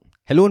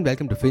Hello and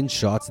welcome to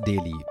FinShots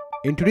Daily.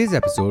 In today's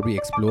episode, we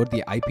explore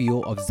the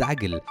IPO of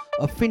Zaggle,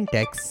 a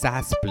fintech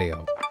SaaS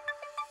player.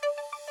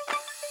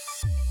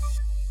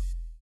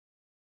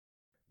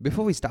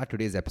 Before we start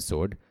today's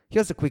episode,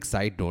 here's a quick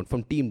side note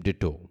from Team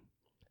Ditto.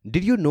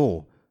 Did you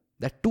know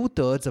that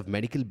 2/3 of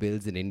medical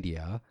bills in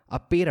India are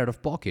paid out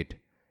of pocket?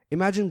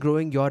 Imagine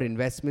growing your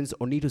investments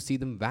only to see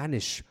them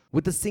vanish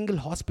with a single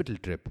hospital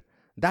trip.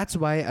 That's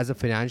why, as a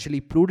financially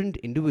prudent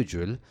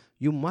individual,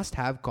 you must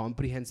have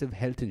comprehensive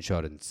health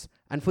insurance.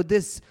 And for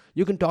this,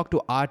 you can talk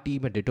to our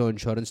team at Ditto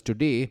Insurance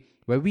today,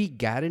 where we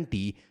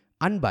guarantee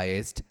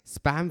unbiased,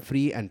 spam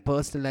free, and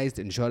personalized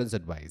insurance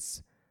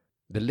advice.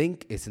 The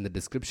link is in the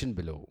description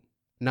below.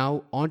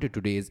 Now, on to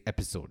today's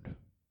episode.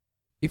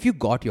 If you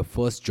got your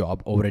first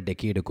job over a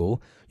decade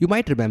ago, you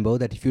might remember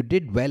that if you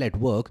did well at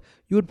work,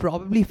 you would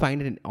probably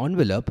find an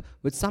envelope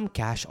with some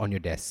cash on your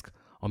desk.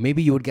 Or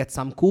maybe you would get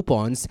some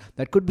coupons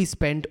that could be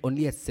spent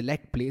only at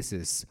select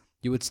places.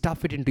 You would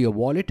stuff it into your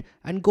wallet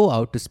and go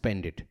out to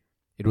spend it.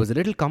 It was a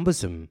little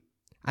cumbersome.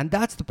 And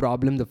that's the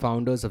problem the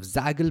founders of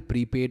Zaggle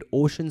Prepaid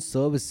Ocean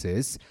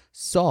Services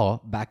saw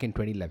back in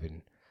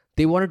 2011.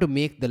 They wanted to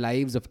make the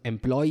lives of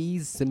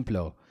employees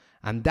simpler,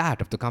 and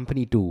that of the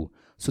company too.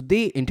 So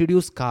they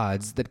introduced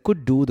cards that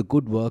could do the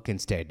good work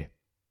instead.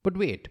 But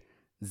wait,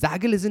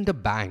 Zaggle isn't a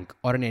bank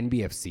or an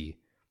NBFC.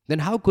 Then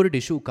how could it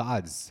issue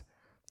cards?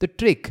 The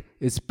trick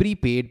is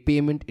prepaid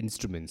payment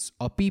instruments,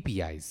 or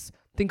PPIs.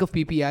 Think of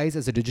PPIs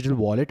as a digital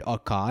wallet or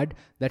card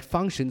that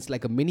functions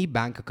like a mini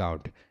bank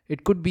account.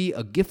 It could be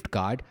a gift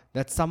card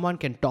that someone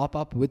can top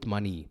up with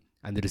money,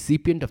 and the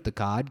recipient of the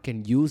card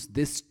can use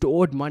this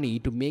stored money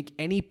to make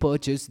any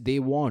purchase they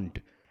want.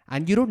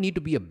 And you don't need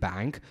to be a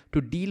bank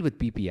to deal with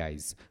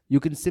PPIs.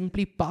 You can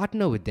simply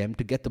partner with them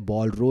to get the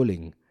ball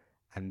rolling.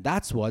 And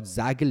that's what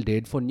Zaggle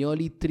did for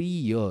nearly 3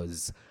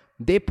 years.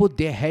 They put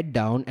their head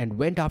down and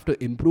went after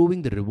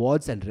improving the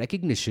rewards and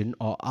recognition,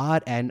 or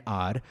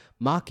R&R,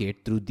 market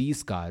through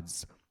these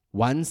cards.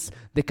 Once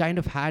they kind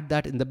of had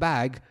that in the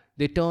bag,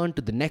 they turned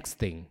to the next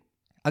thing.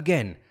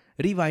 Again,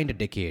 rewind a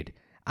decade,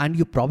 and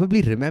you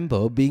probably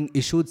remember being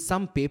issued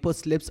some paper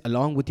slips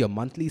along with your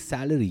monthly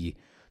salary.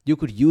 You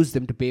could use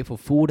them to pay for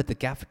food at the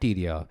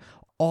cafeteria,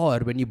 or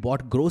when you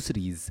bought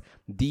groceries.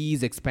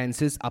 These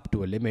expenses up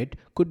to a limit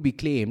could be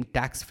claimed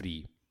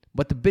tax-free.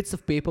 But the bits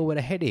of paper were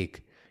a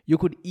headache. You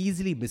could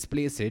easily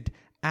misplace it,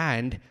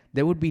 and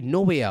there would be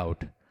no way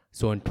out.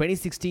 So in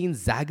 2016,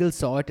 Zaggle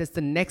saw it as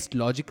the next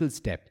logical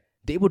step.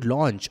 They would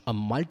launch a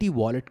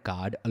multi-wallet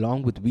card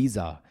along with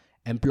Visa.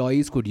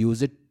 Employees could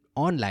use it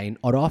online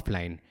or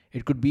offline.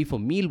 It could be for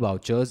meal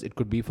vouchers, it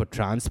could be for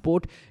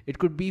transport, it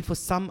could be for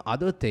some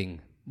other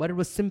thing. But it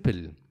was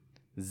simple.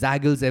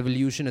 Zaggle's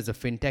evolution as a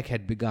fintech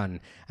had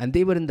begun, and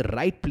they were in the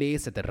right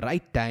place at the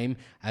right time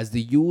as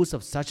the use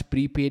of such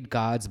prepaid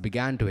cards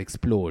began to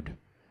explode.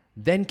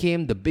 Then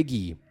came the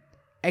biggie,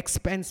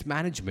 expense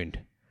management.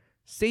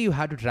 Say you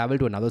had to travel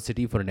to another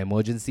city for an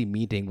emergency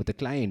meeting with a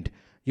client.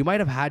 You might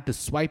have had to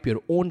swipe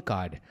your own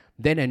card,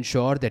 then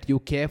ensure that you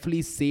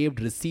carefully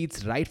saved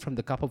receipts right from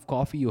the cup of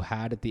coffee you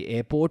had at the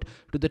airport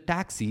to the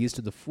taxis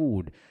to the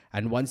food.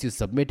 And once you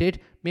submit it,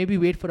 maybe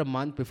wait for a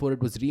month before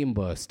it was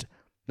reimbursed.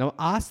 Now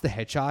ask the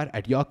HR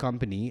at your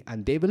company,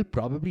 and they will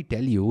probably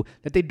tell you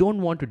that they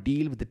don't want to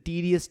deal with the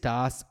tedious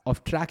task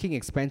of tracking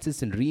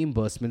expenses and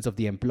reimbursements of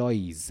the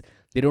employees.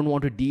 They don't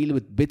want to deal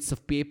with bits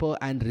of paper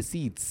and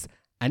receipts.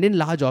 And in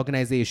large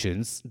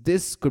organizations,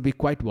 this could be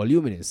quite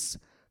voluminous.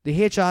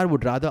 The HR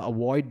would rather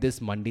avoid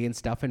this mundane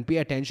stuff and pay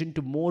attention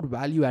to more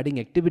value-adding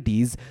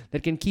activities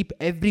that can keep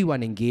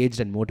everyone engaged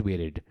and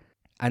motivated.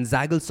 And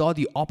Zaggle saw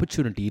the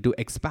opportunity to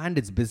expand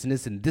its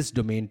business in this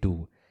domain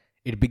too.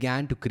 It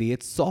began to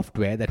create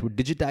software that would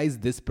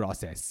digitize this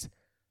process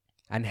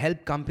and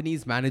help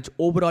companies manage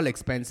overall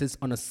expenses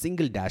on a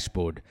single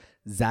dashboard.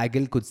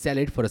 Zaggle could sell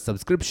it for a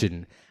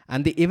subscription,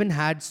 and they even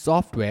had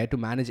software to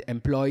manage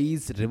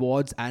employees'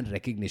 rewards and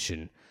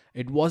recognition.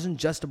 It wasn't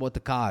just about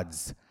the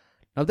cards.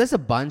 Now there's a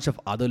bunch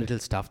of other little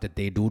stuff that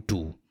they do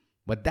too,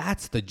 but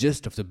that's the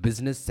gist of the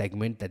business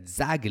segment that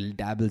Zaggle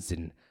dabbles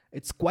in.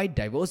 It's quite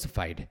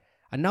diversified,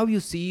 and now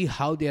you see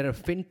how they are a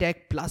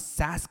fintech plus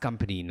SaaS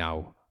company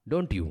now,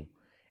 don't you?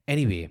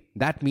 Anyway,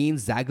 that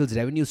means Zaggle's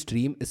revenue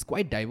stream is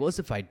quite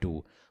diversified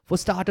too. For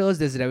starters,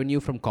 there's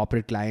revenue from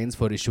corporate clients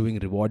for issuing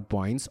reward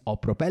points or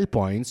propel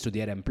points to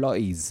their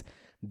employees.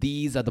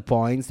 These are the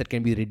points that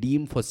can be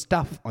redeemed for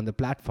stuff on the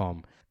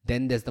platform.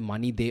 Then there's the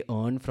money they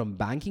earn from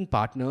banking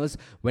partners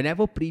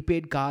whenever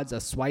prepaid cards are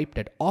swiped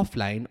at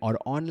offline or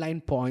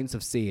online points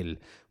of sale,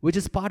 which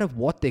is part of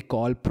what they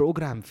call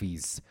program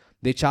fees.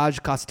 They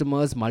charge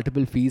customers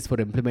multiple fees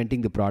for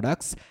implementing the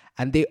products,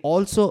 and they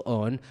also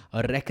earn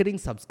a recurring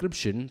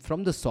subscription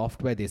from the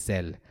software they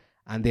sell.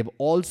 And they've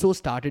also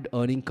started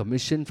earning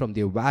commission from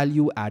their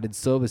value-added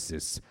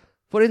services.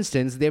 For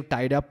instance, they've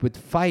tied up with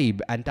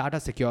FIBE and Tata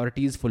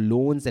Securities for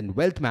loans and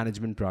wealth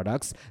management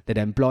products that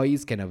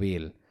employees can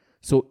avail.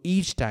 So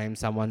each time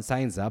someone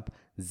signs up,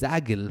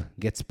 Zaggle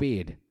gets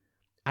paid.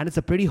 And it's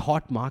a pretty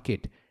hot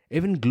market.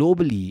 Even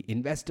globally,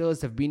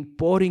 investors have been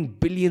pouring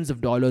billions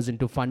of dollars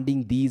into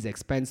funding these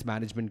expense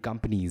management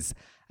companies.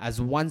 As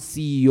one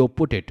CEO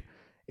put it,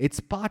 it's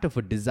part of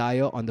a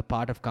desire on the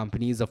part of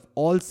companies of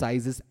all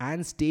sizes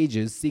and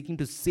stages seeking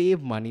to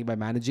save money by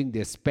managing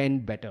their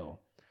spend better.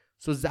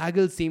 So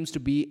Zaggle seems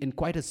to be in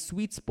quite a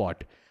sweet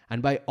spot,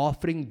 and by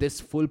offering this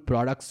full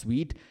product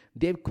suite,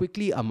 they've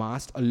quickly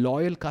amassed a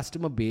loyal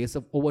customer base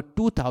of over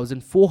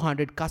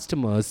 2,400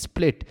 customers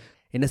split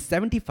in a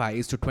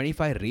 75 to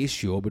 25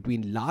 ratio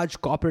between large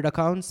corporate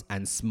accounts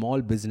and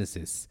small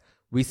businesses.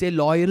 We say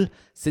loyal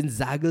since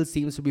Zaggle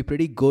seems to be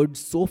pretty good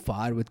so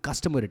far with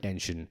customer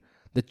retention.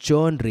 The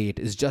churn rate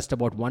is just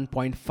about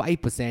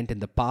 1.5% in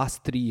the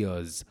past 3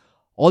 years.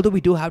 Although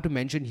we do have to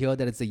mention here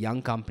that it's a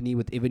young company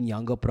with even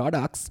younger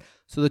products,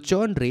 so the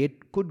churn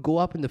rate could go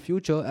up in the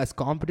future as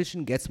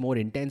competition gets more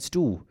intense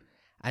too.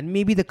 And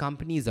maybe the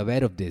company is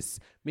aware of this.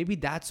 Maybe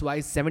that's why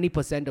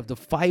 70% of the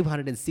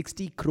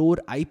 560 crore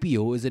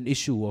IPO is an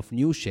issue of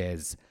new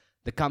shares.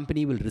 The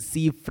company will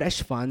receive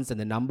fresh funds, and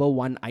the number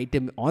one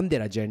item on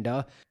their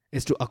agenda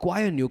is to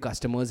acquire new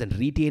customers and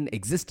retain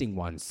existing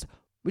ones,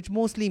 which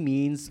mostly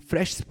means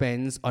fresh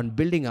spends on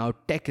building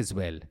out tech as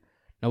well.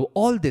 Now,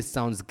 all this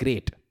sounds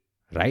great,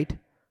 right?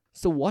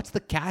 So what's the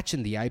catch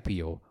in the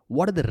IPO?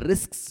 What are the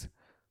risks?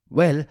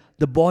 Well,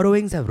 the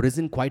borrowings have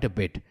risen quite a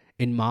bit.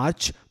 In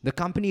March, the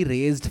company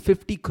raised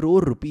 50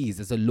 crore rupees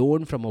as a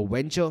loan from a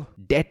venture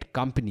debt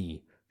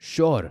company.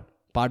 Sure,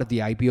 part of the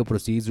IPO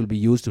proceeds will be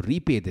used to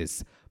repay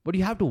this, but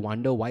you have to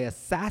wonder why a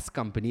SaaS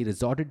company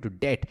resorted to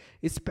debt,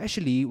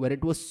 especially when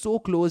it was so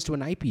close to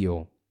an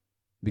IPO.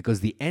 Because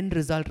the end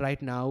result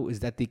right now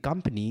is that the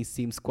company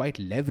seems quite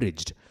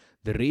leveraged.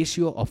 The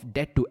ratio of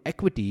debt to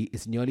equity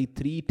is nearly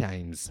 3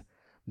 times.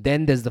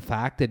 Then there's the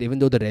fact that even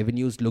though the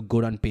revenues look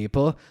good on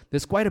paper,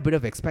 there's quite a bit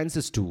of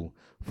expenses too.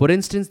 For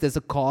instance, there's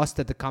a cost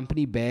that the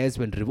company bears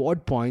when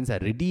reward points are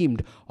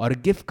redeemed or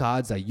gift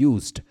cards are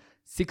used.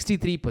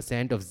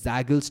 63% of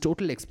Zaggle's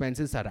total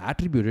expenses are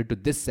attributed to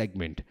this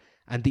segment,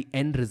 and the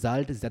end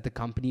result is that the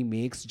company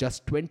makes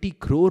just 20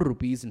 crore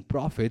rupees in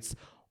profits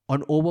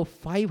on over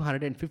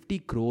 550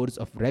 crores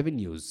of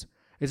revenues.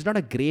 It's not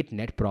a great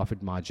net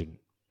profit margin.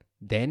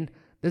 Then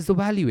there's the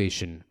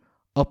valuation.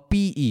 A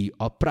PE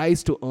or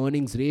price to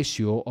earnings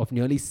ratio of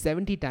nearly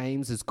 70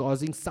 times is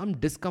causing some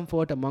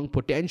discomfort among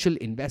potential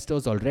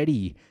investors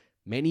already.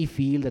 Many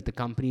feel that the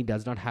company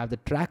does not have the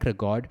track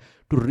record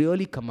to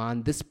really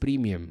command this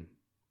premium.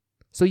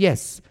 So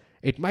yes,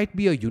 it might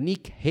be a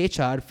unique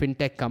HR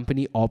fintech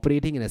company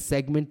operating in a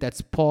segment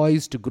that's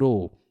poised to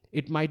grow.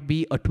 It might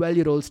be a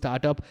 12-year-old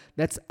startup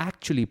that's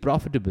actually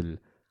profitable.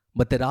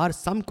 But there are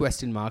some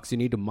question marks you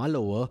need to mull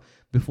over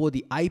before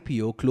the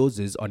IPO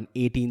closes on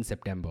 18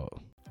 September.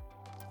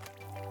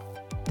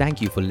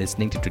 Thank you for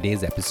listening to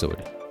today's episode.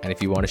 And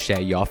if you want to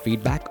share your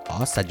feedback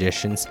or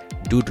suggestions,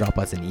 do drop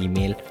us an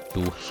email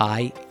to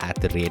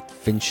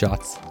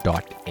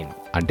hi@finshots.in.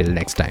 Until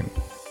next time.